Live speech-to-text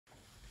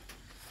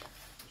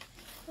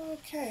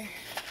Okay,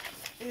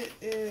 it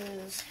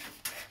is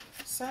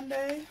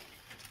Sunday,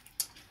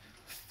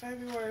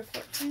 February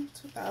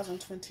 14th,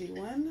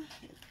 2021,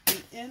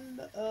 the end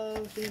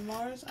of the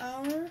Mars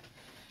hour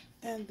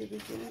and the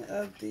beginning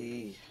of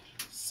the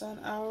Sun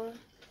hour.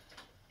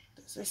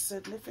 This is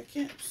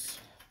significant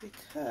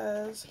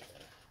because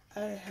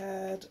I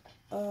had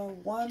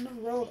one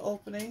road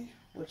opening,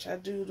 which I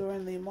do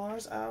during the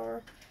Mars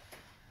hour,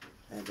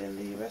 and then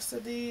the rest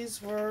of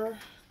these were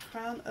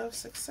Crown of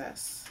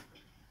Success.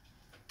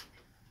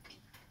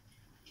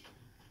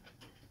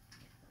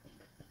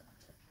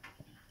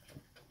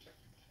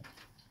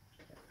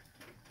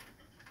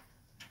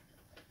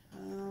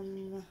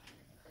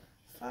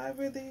 Five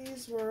of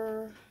these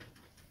were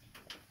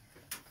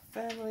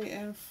family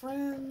and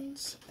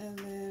friends, and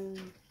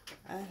then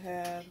I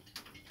had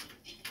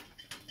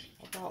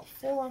about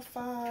 4 or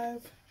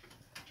 5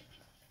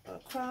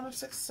 Crown of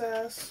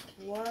Success,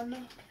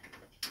 one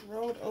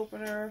road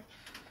opener.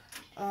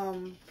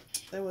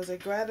 There was a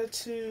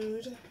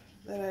gratitude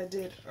that I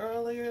did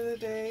earlier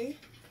today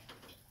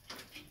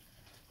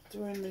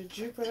during the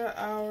Jupiter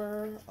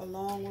hour,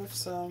 along with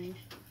some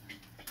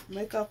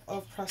Makeup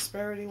of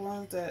Prosperity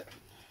ones that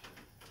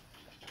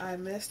I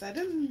missed. I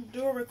didn't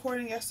do a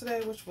recording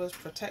yesterday, which was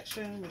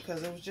protection,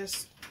 because it was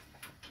just,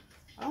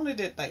 I only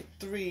did like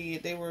 3.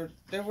 There were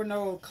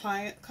no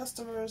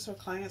customers or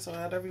clients, or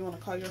whatever you want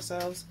to call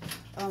yourselves,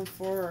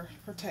 for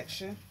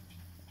protection.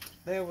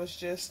 There was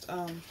just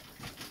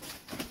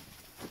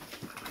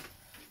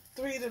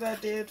 3 that I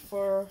did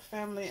for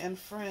family and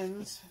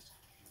friends,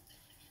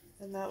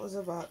 and that was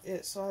about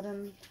it. So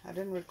I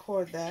didn't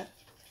record that.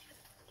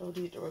 Don't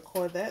need to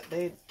record that.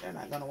 They're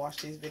not gonna watch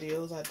these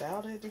videos, I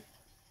doubt it.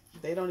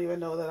 They don't even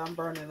know that I'm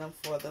burning them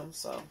for them,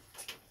 so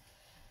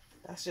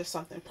that's just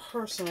something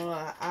personal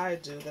that I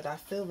do, that I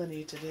feel the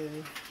need to do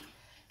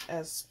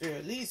as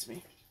Spirit leads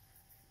me.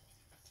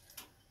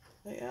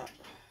 But yeah.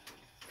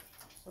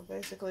 So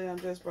basically I'm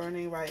just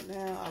burning right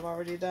now. I've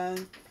already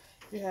done,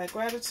 you had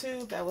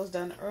gratitude, that was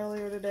done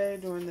earlier today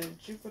during the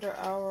Jupiter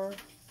hour.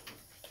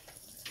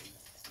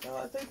 So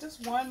I think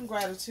just one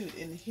gratitude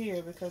in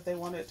here because they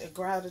wanted a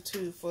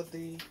gratitude for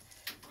the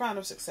Crown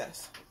of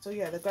Success. So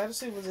yeah, the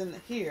gratitude was in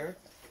here,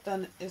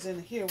 is in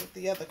here with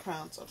the other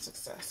Crowns of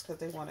Success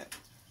because they wanted.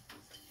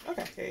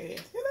 Okay,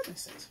 yeah, that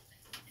makes sense.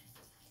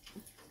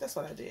 That's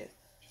what I did.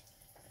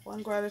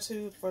 One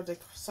gratitude for the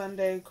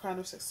Sunday Crown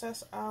of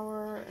Success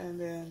hour, and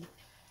then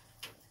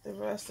the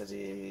rest of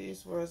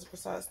these was,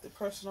 besides the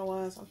personal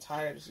ones, I'm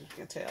tired as you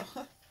can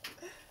tell.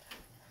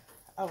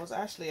 I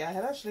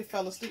had actually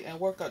fell asleep and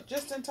woke up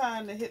just in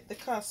time to hit the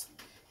cusp,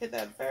 hit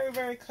that very,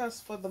 very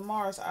cusp for the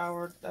Mars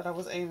hour that I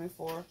was aiming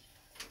for.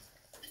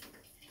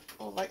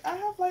 I was like, I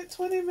have like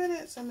 20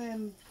 minutes, and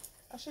then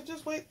I should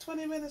just wait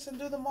 20 minutes and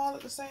do them all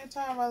at the same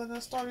time rather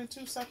than starting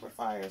 2 separate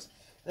fires.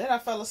 Then I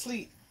fell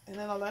asleep, and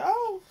then I was like,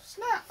 oh,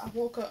 snap. I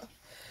woke up.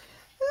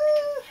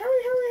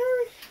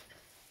 Hurry.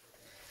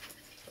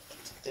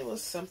 It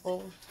was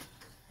simple,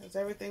 because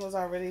everything was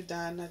already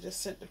done. I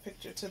just sent the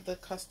picture to the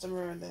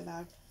customer, and then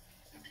I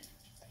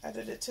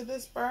added it to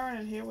this burn,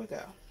 and here we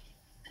go.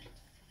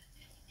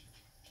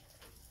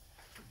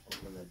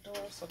 Open the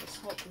door so the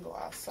smoke can go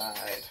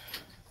outside.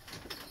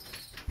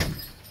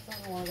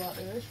 I don't want to go out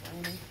there. It's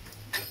raining.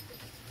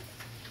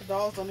 The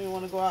dogs don't even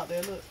want to go out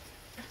there. Look.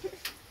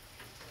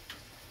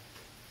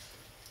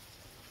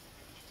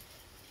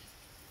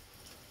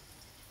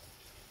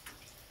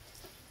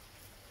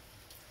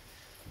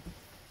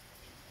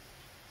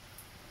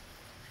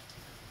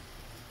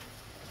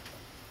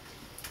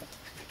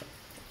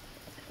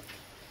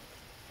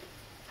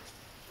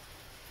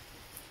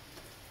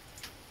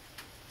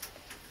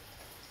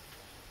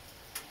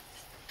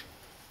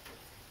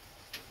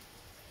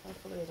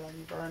 Hopefully it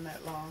doesn't burn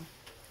that long.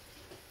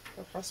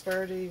 The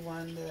Prosperity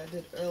one that I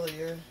did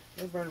earlier,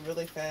 it burned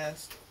really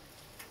fast.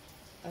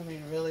 I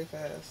mean really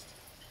fast.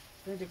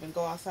 I didn't even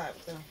go outside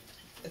with them.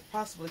 It's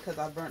possibly because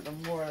I burnt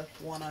them more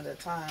one at a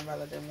time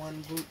rather than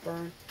one group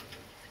burn.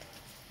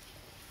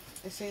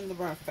 They seem to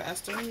burn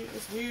faster.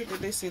 It's weird that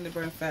they seem to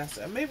burn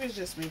faster. Maybe it's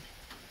just me.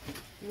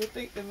 You would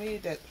think to me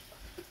that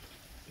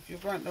if you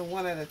burnt them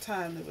one at a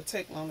time, it would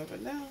take longer.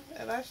 But no,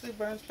 it actually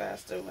burns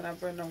faster when I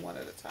burn them one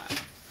at a time.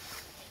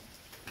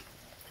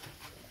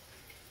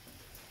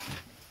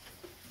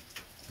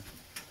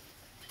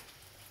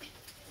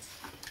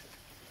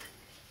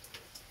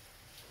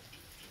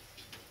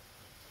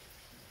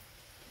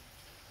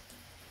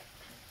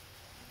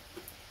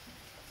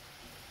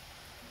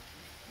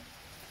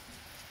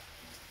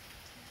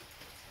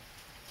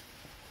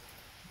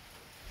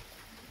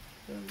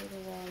 A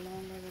little while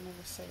longer than I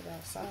was set it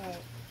outside.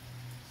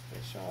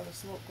 Make sure all the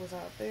smoke was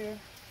out there.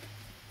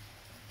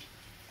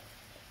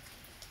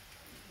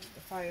 Let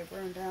the fire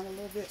burn down a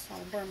little bit so I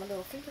don't burn my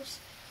little fingers.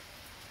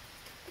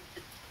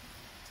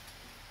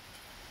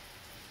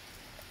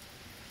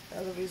 The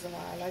other reason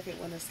why I like it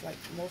when it's like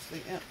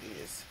mostly empty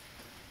is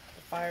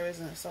the fire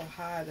isn't so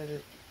high that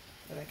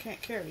I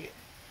can't carry it.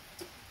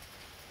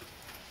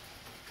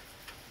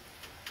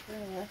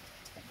 Anyway,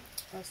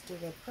 let's do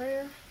the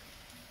prayer.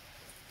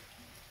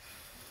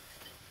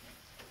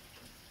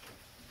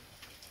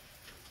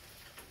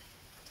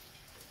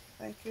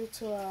 Thank you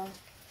to our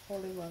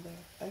Holy Mother.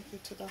 Thank you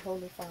to the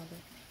Holy Father.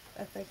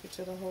 And thank you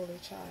to the Holy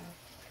Child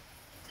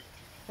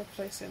for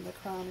placing the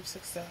crown of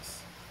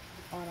success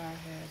on our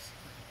heads.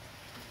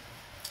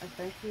 And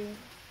thank you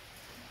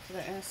to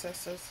the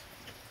ancestors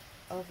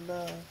of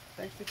love.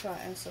 Thank you to our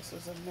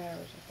ancestors of marriage.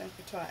 And thank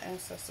you to our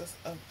ancestors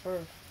of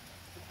birth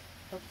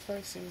for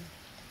placing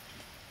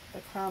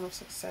the crown of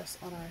success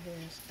on our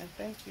heads. And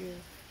thank you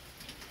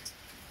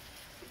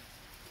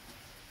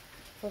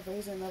for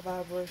raising the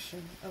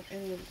vibration of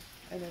any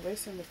and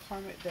erasing the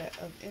karmic debt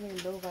of any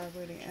low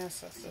vibrating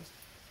ancestors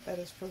that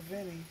is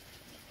preventing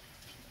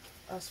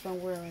us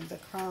from wearing the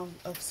crown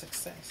of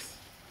success.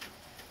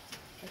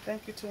 And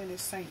thank you to any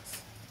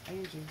saints,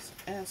 angels,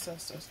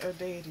 ancestors, or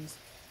deities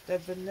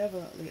that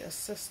benevolently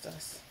assist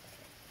us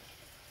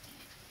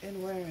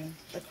in wearing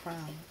the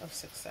crown of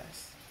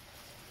success.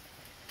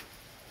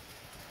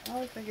 I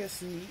always think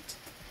it's neat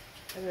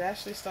that it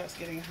actually starts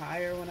getting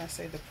higher when I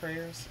say the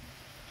prayers.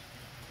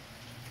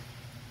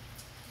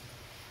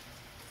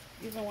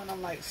 Even when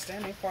I'm like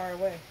standing far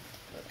away.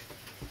 Look.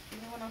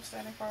 Even when I'm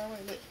standing far away.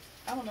 Look.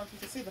 I don't know if you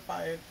can see the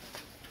fire.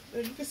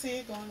 You can see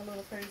it going a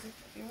little crazy.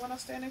 Even when I'm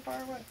standing far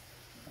away.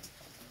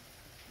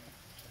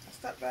 I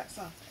step back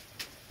some.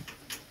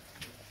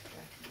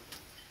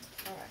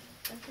 Okay. Alright.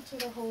 Thank you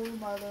to the Holy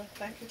Mother.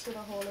 Thank you to the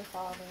Holy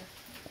Father.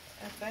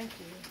 And thank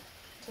you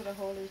to the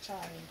Holy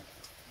Child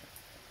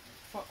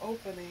for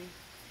opening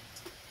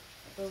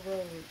the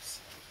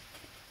roads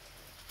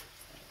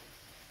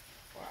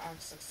for our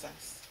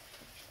success.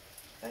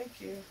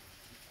 Thank you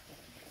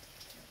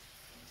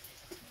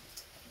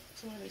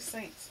to any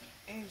saints,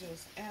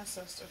 angels,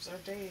 ancestors, or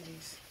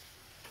deities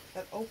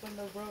that open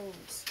the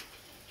roads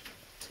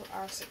to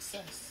our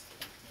success.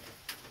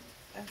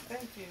 And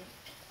thank you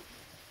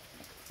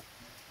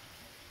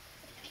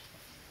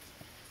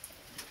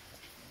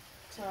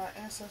to our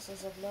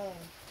ancestors of love.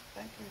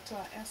 Thank you to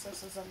our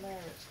ancestors of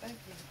marriage. Thank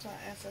you to our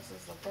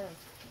ancestors of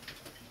birth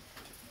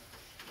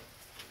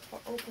for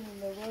opening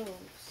the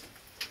roads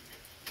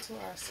to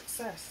our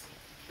success.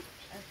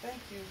 And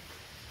thank you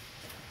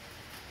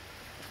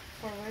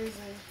for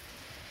raising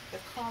the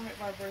karmic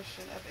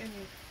vibration of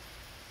any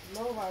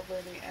low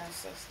vibrating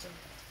ancestor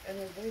and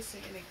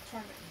erasing any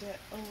karmic debt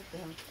owed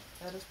them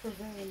that is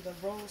preventing the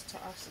roads to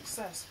our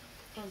success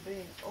from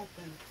being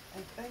open.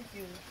 And thank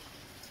you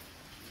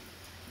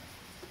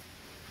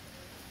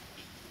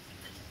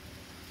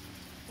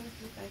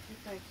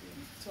thank you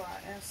to our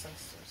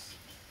ancestors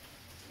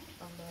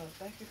of love.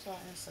 Thank you to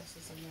our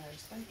ancestors of marriage.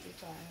 Thank you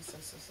to our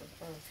ancestors of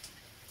birth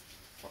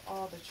for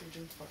all that you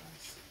do for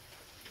us.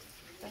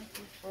 Thank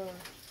you for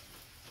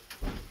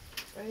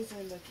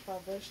raising the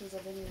vibrations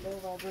of any low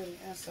vibrating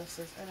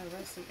ancestors and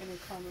erasing any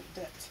karmic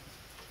debt.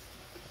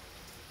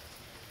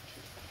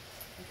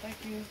 And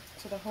thank you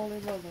to the Holy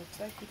Mother.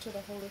 Thank you to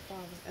the Holy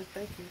Father. And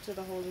thank you to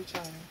the Holy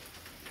Child.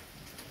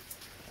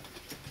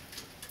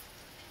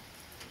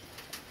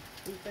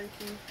 We thank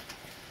you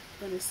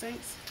for the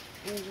saints,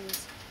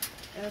 angels,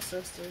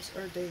 ancestors,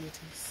 or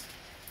deities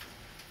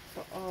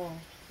for all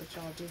that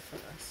y'all do for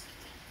us.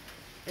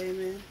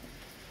 Amen.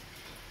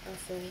 I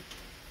say,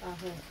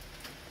 Aho,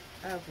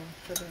 Abba,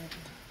 Kadabra.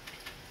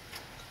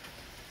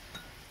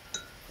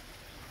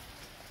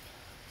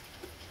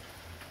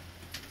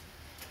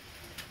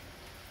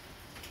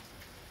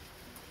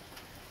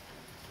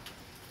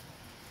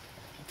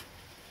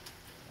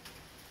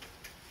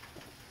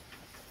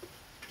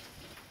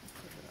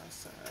 Put it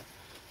outside.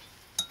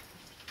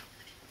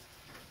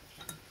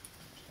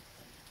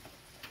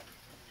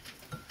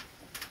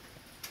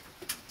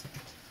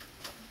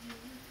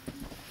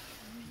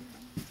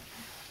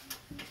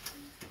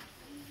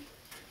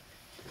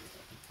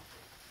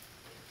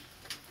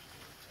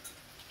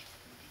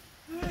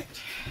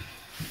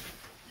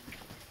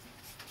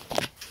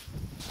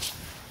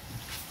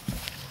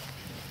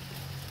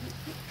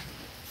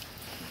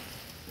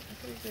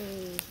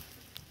 Good.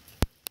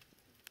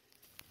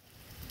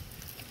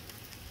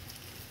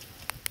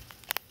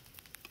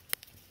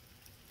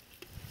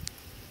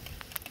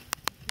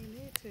 If you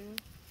need to,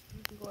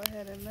 you can go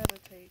ahead and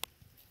meditate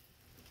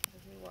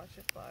as we watch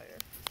it fire.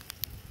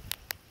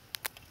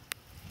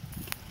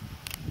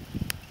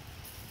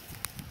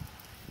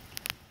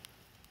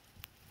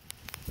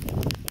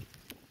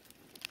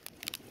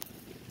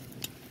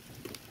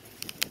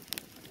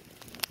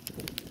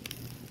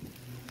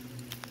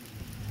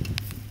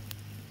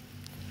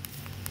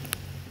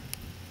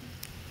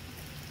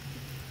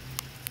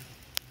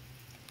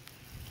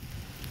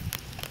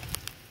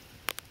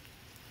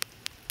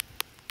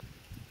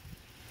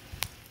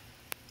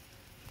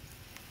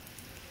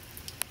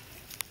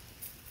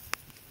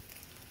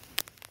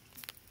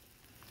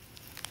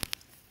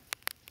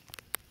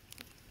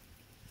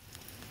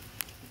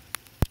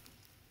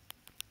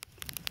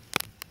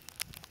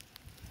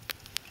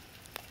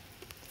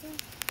 Going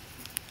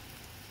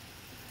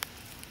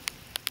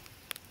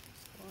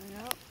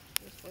out,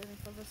 just waiting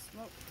for the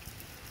smoke,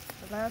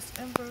 the last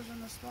embers in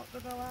the smoke to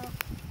go out.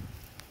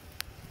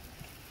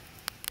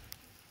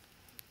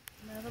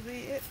 And that'll be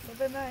it for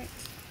the night.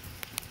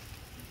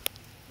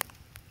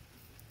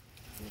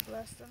 Be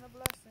blessed and a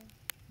blessing.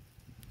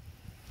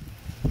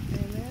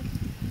 Amen.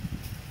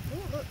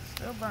 Oh, look,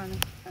 still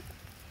burning.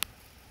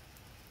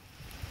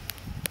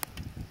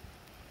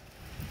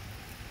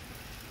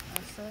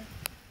 I say,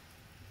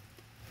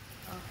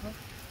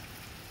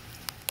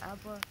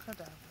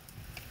 abracadabra.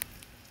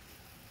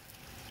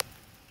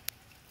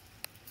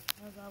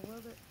 As I will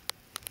it,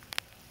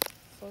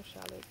 so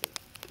shall it be.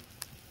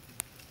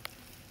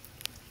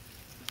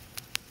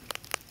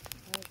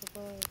 As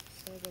above,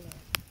 so below.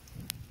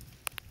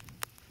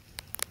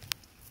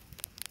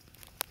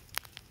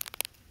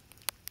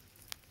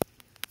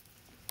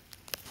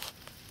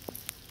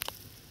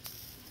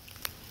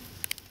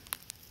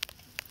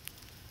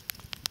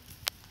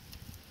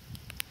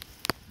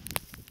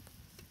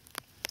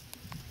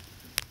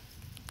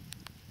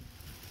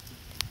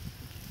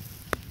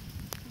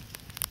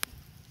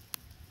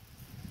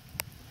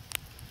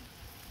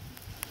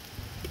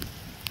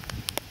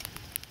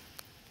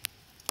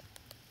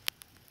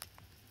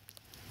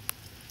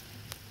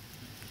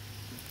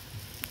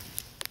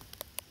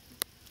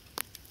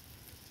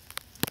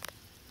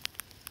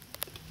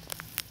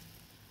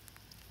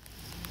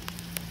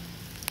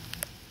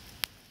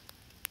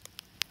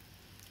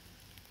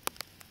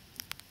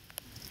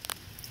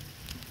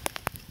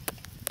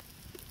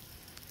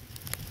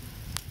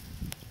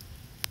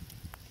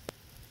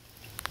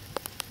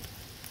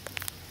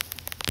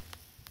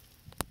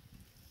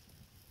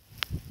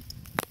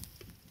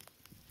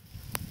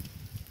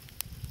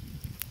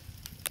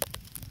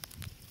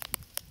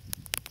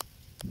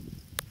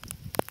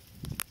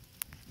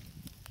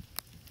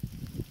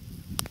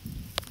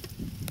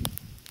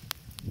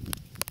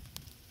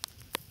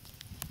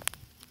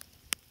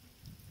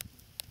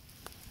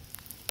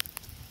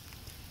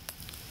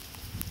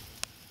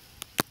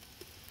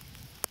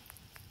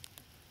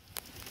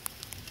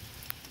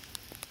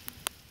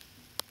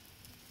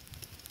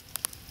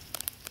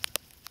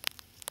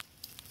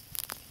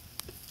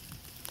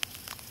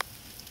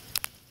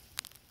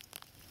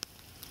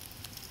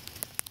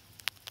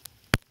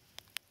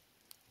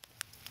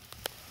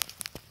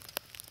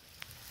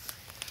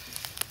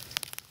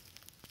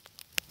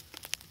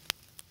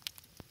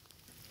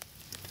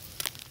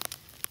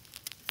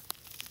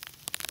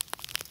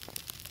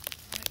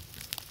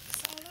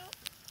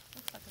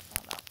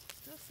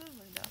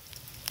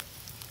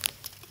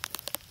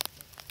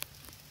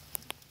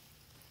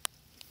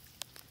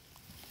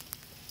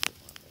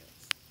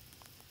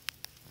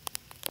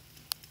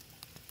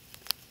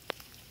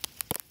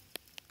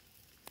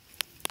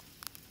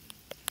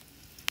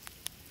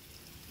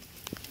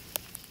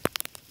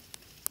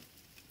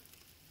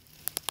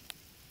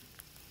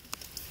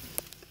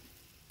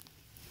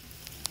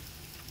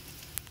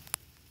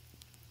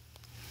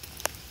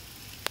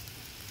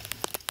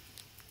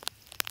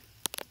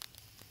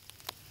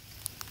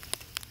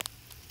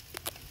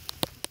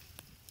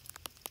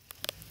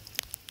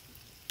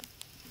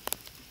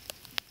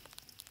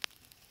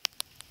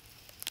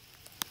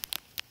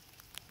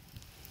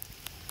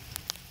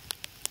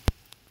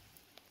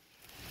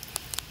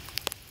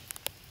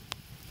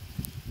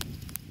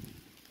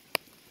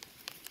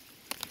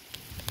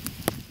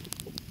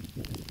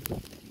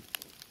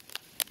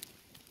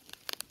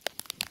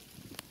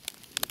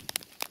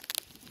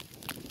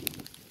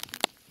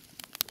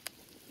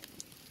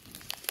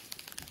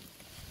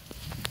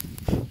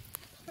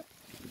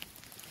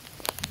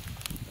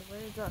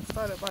 Raindrop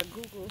started by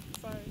Google.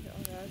 Sorry,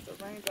 guys.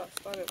 The raindrop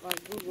started by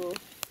Google.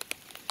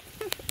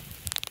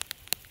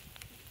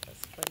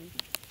 That's funny.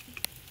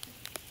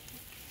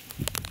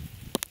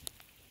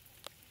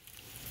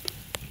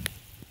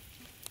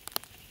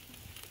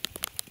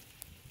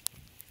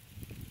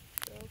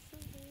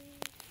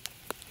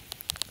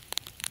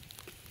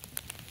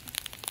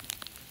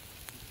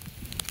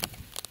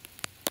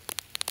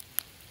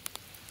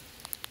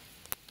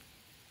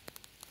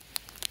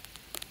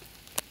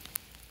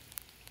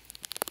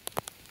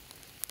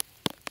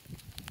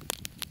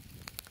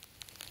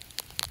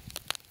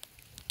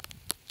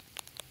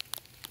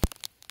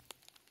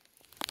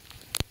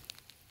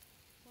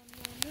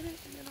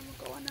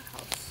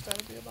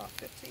 That'll be about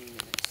 15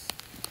 minutes.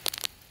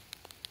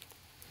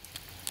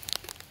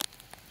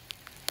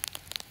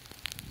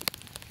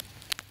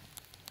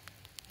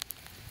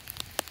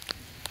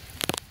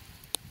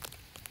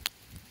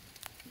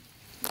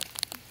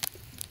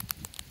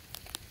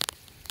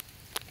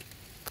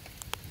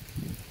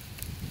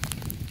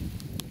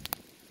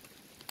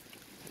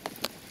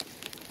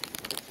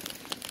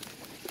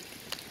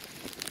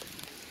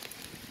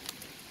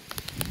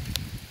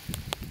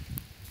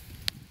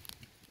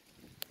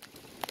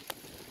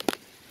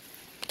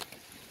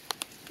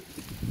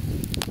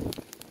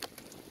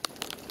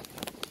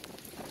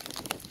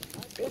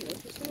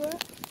 Goodness, you see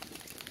that?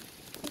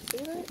 You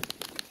see that?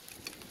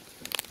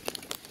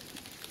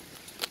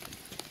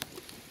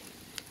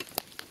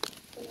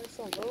 So like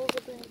some doors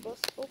are being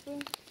bust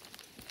open,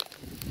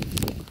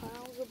 some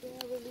crowns are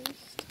being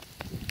released,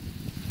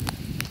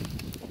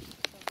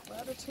 some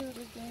gratitude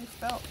is being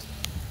felt.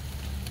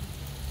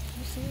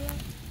 You see that?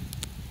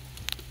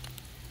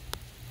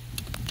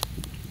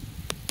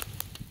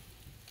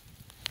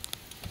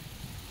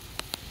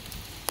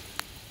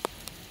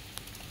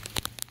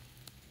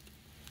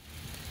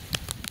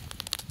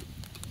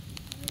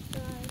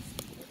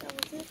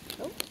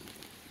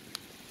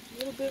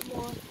 bit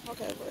more.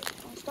 Okay, but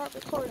I'll start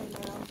recording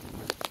now.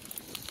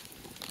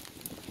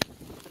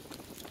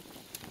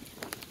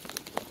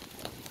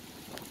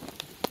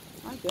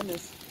 My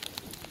goodness.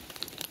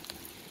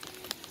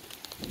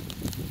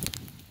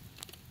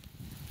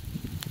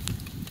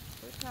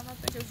 Every time I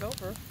think it's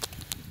over,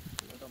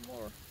 a little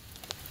more.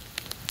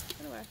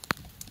 Anyway,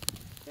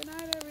 good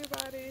night,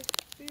 everybody.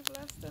 Be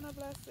blessed and a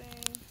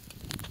blessing.